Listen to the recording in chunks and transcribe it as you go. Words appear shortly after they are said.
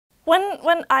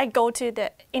when I go to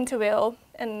the interview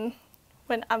and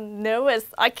when I'm nervous,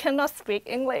 I cannot speak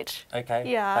English.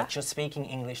 Okay. Yeah. But you're speaking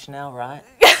English now, right?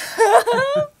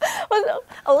 Well,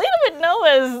 a little bit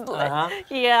nervous.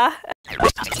 Yeah.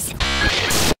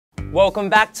 Welcome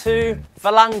back to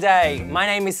FarangDay. My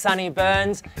name is Sunny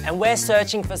Burns and we're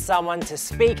searching for someone to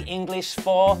speak English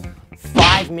for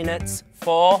 5 minutes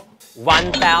for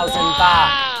 1,000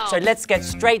 baht. So let's get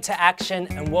straight to action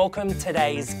and welcome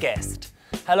today's guest.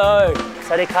 Hello,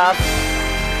 Sadikap.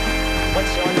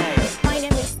 What's your name? My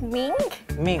name is Mink.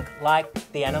 Mink, like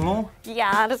the animal?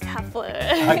 Yeah, the cover.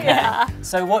 Okay. Yeah.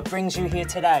 So what brings you here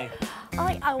today?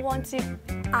 I want to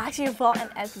ask you for an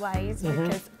advice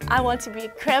because I want to be a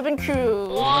cabin crew.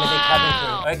 You want to be cabin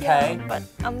crew? Okay. Yeah, but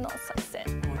I'm not success.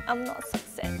 I'm not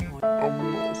success.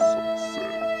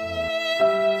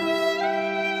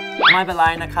 ไม่เป็นไร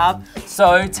นะครับ So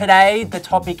today the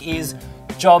topic is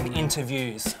job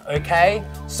interviews, okay?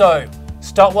 So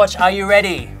stopwatch, are you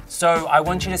ready? So I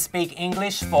want you to speak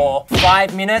English for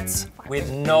 5 minutes with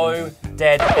no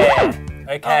dead air,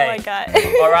 okay? Oh my god.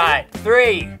 All right,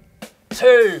 3,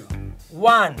 2,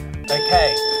 1. Okay,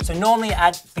 so normally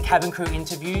at the cabin crew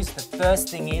interviews, the first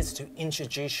thing is to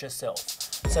introduce yourself.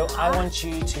 So I want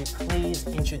you to please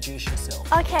introduce yourself.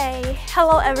 Okay,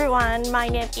 hello everyone. My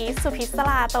name is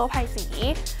Supisala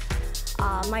Topaisi.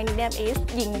 My name is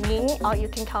Ying Ming, or you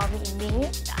can call me Ming.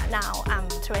 Now I'm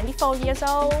 24 years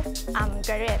old. I'm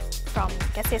graduate from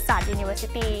Kasetsat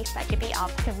University, Faculty of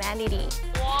Humanities.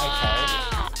 Okay.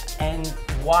 And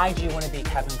why do you want to be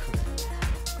cabin crew?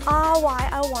 Why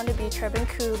I want to be cabin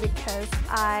crew? Because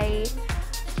I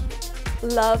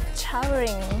love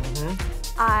traveling.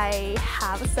 I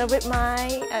have a service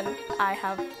mind and I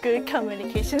have good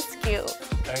communication skills.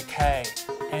 Okay.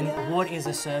 And what is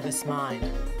a service mind?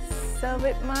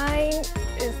 Service mind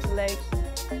is like,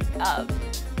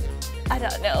 I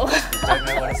don't know. You don't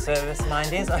know what a service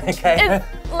mind is? Okay.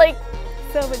 It's like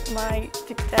service mind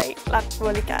จิตใจรักบ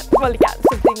ริการ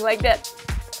something like that.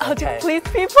 How to please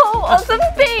people or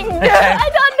something. I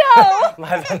don't know. ไ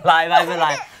ม่เป็นไร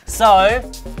So,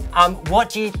 what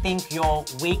do you think your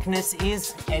weakness is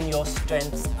and your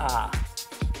strengths are?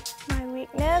 My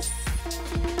weakness?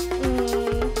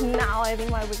 Now I think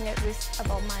my weakness is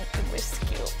about my English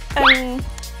skill. And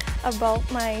about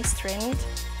my strength,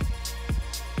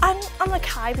 I'm a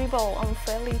kind people. I'm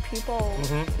friendly people.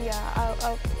 Yeah,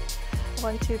 I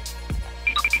want to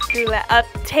do that.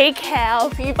 Take care of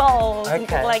people.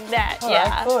 Okay. Like that. All yeah.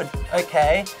 right, good.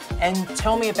 Okay. And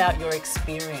tell me about your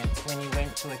experience when you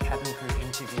went to a cabin crew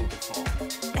interview before.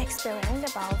 Experience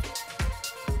about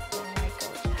when I go.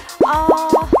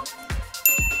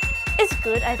 It's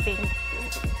good, I think.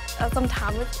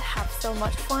 Sometimes we have so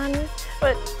much fun,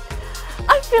 but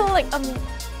I feel like I'm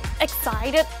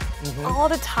excited all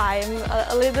the time,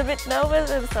 a little bit nervous,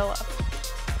 and so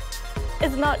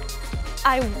it's not.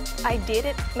 I did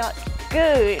it not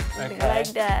good,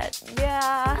 like that.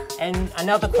 Yeah. And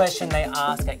another question they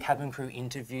ask at cabin crew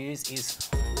interviews is,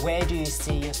 where do you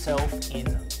see yourself in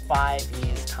 5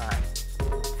 years' time?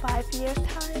 5 years'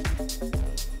 time?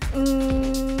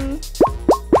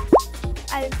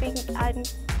 I think I'm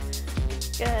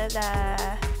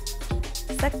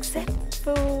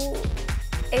successful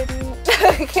in...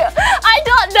 I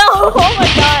don't know! Oh my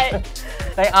god!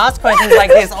 They ask questions like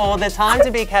this all the time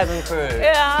to be cabin crew.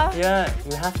 Yeah. Yeah,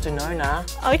 you have to know now.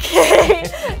 Okay.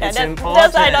 It's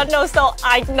important. That's I don't know, so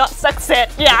I'm not success.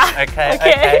 Yeah.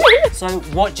 Okay. So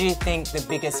what do you think the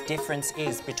biggest difference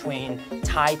is between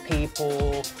Thai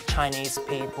people, Chinese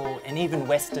people, and even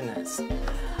Westerners?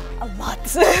 A lot.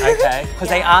 Okay, because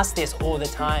they ask this all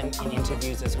the time in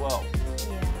interviews as well.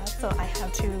 Yeah, so I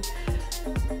have to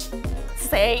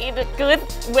say in a good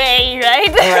way,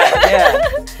 right? Right,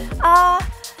 yeah.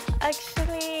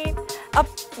 Actually,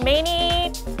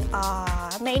 many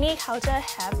cultures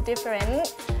have different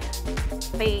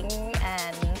things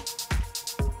and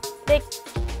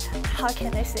how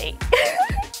can I say?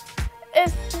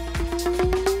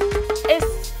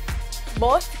 It's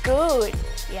both good,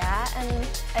 yeah, and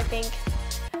I think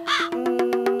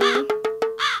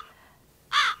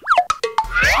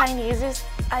Chinese is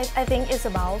I think it's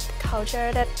about culture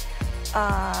that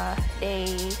they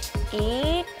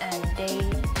eat and they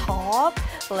talk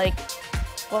like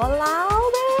more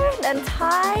louder than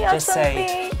Thai or Just something.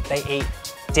 say they eat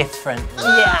differently.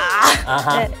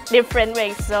 Yeah, different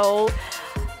ways. So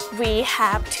we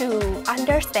have to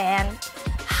understand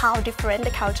how different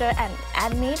the culture and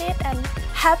admit it and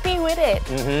happy with it.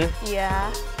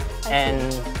 Yeah.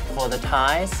 And for the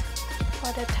Thais?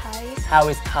 For the Thais? How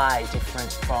is Thai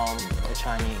different from the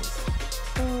Chinese?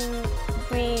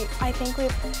 I think we're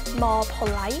more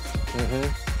polite.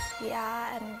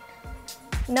 Yeah, and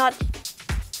not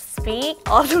speak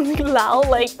or loud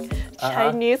like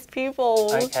Chinese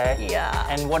people. Okay.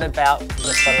 Yeah. And what about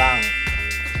the Falang?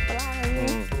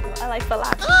 I like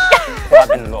Falang. เพราะว่า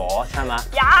เป็นหลอใช่ไหม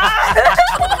Yeah.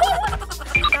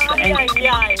 ใ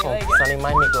หญ่ โอ้ซันนี่ไ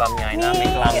ม่มีกลำใหญ่นะมี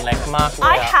กลำเล็กมากเลย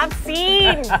I have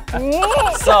seen.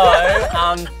 So,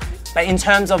 but in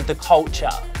terms of the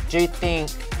culture, do you think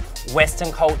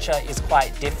Western culture is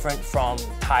quite different from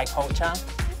Thai culture?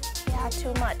 Yeah,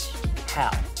 too much.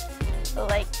 How?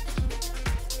 Like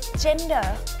gender.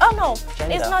 Oh no,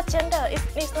 Gender? it's not gender.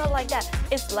 It's not like that.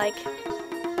 It's like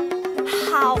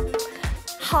how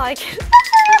I can.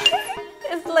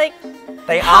 It's like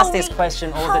They how ask this question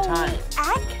all the how time. we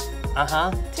act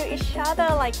to each other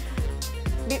like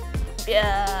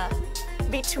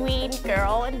between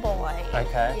girl and boy.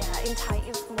 Okay. Yeah, in Thai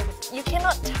it's more, you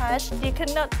cannot touch, you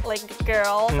cannot like the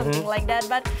girl, something like that.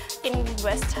 But in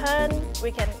Western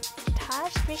we can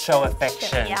touch. We Show can,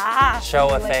 affection. Yeah. Show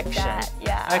something affection. Like that.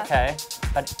 Yeah. Okay.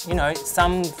 But you know,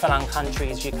 some Falang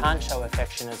countries you can't show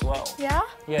affection as well. Yeah.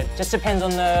 Yeah, just depends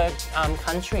on the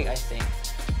country, I think.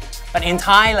 But in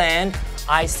Thailand,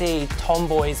 I see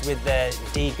tomboys with their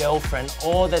D girlfriend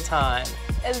all the time.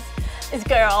 It's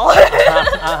girl.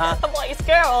 I'm like, it's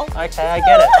girl. Okay, I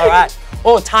get it. All right.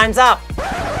 Oh, time's up.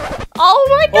 Oh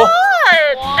my Oh.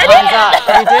 god! Time's up.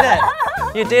 You did it.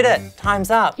 You did it.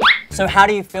 Time's up. So how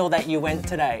do you feel that you went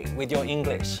today with your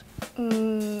English?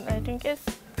 I think it's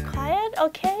quiet,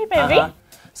 okay, maybe.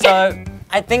 So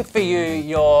I think for you,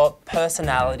 your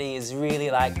personality is really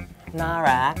like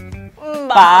nara.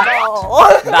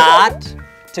 But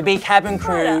to be cabin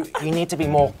crew, you need to be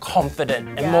more confident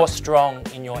and more strong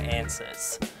in your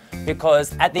answers.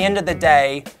 Because at the end of the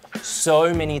day,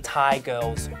 so many Thai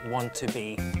girls want to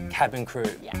be cabin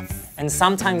crew. Yes. And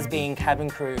sometimes being cabin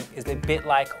crew is a bit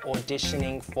like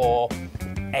auditioning for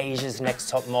Asia's Next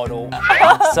Top Model.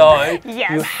 So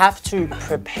you have to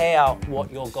prepare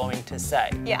what you're going to say.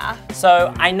 Yeah.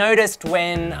 So I noticed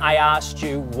when I asked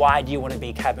you, why do you want to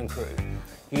be cabin crew?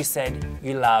 You said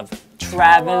you love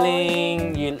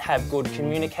traveling, you have good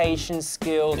communication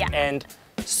skills and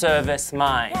service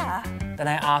mind. Yeah. Then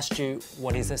I asked you,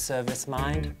 what is a service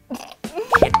mind?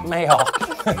 Hit me off,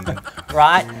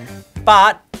 right?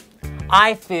 But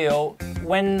I feel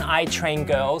when I train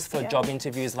girls for job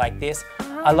interviews like this,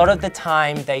 a lot of the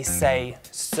time they say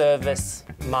service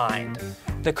mind.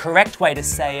 The correct way to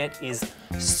say it is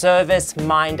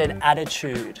service-minded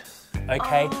attitude.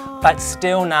 Okay, but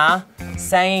still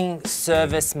saying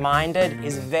service-minded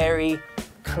is very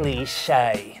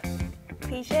cliche.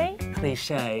 Cliche?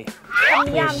 Cliche. คำ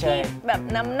นิยามที่แบบ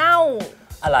น้ำเน่า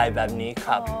อะไรแบบนี้ค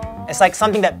รับ It's like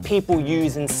something that people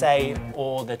use and say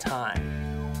all the time.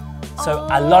 So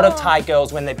a lot of Thai girls,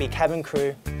 when they be cabin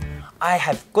crew, I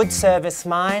have good service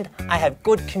mind, I have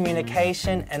good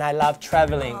communication, and I love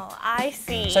traveling. Oh, I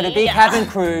see. So to be cabin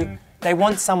crew, they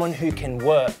want someone who can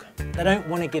work. They don't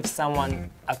want to give someone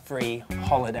a free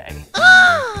holiday.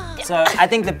 So I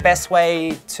think the best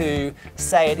way to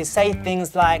say it is say things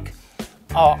like,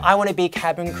 oh, I want to be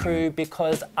cabin crew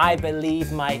because I believe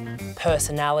my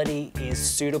personality is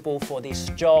suitable for this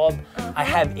job. I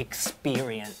have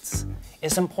experience.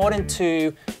 It's important to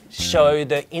show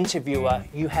the interviewer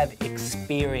you have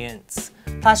experience.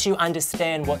 Plus you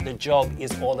understand what the job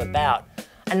is all about.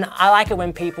 And I like it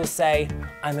when people say,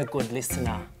 I'm a good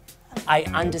listener. I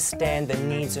understand the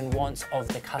needs and wants of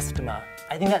the customer.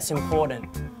 I think that's important.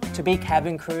 To be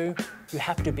cabin crew, you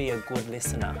have to be a good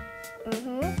listener.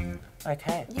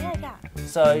 Okay. Yeah.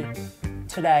 So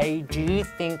today, do you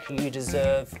think you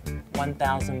deserve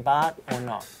 1,000 baht or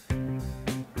not?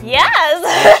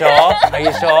 Yes. Sure? Are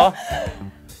you sure?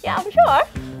 Yeah, I'm sure.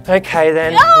 Okay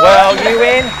then. Well, you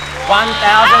win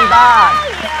 1,000 baht.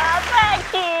 Yeah, thank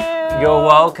you. You're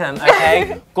welcome,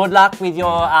 okay? Good luck with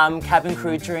your cabin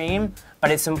crew dream, but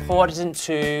it's important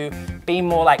to be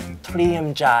more like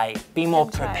tliyamjai, be more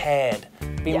prepared,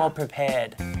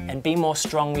 and be more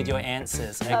strong with your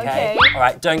answers, okay? All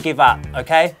right, don't give up,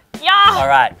 okay? Yeah. All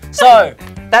right, so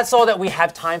that's all that we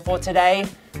have time for today.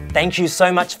 Thank you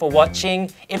so much for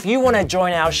watching. If you want to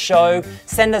join our show,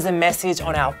 send us a message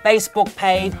on our Facebook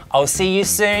page. I'll see you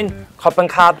soon. Khoppan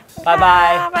Kap. Bye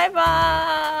bye. Bye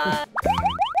bye.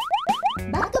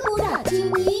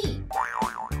 Bugaboo.TV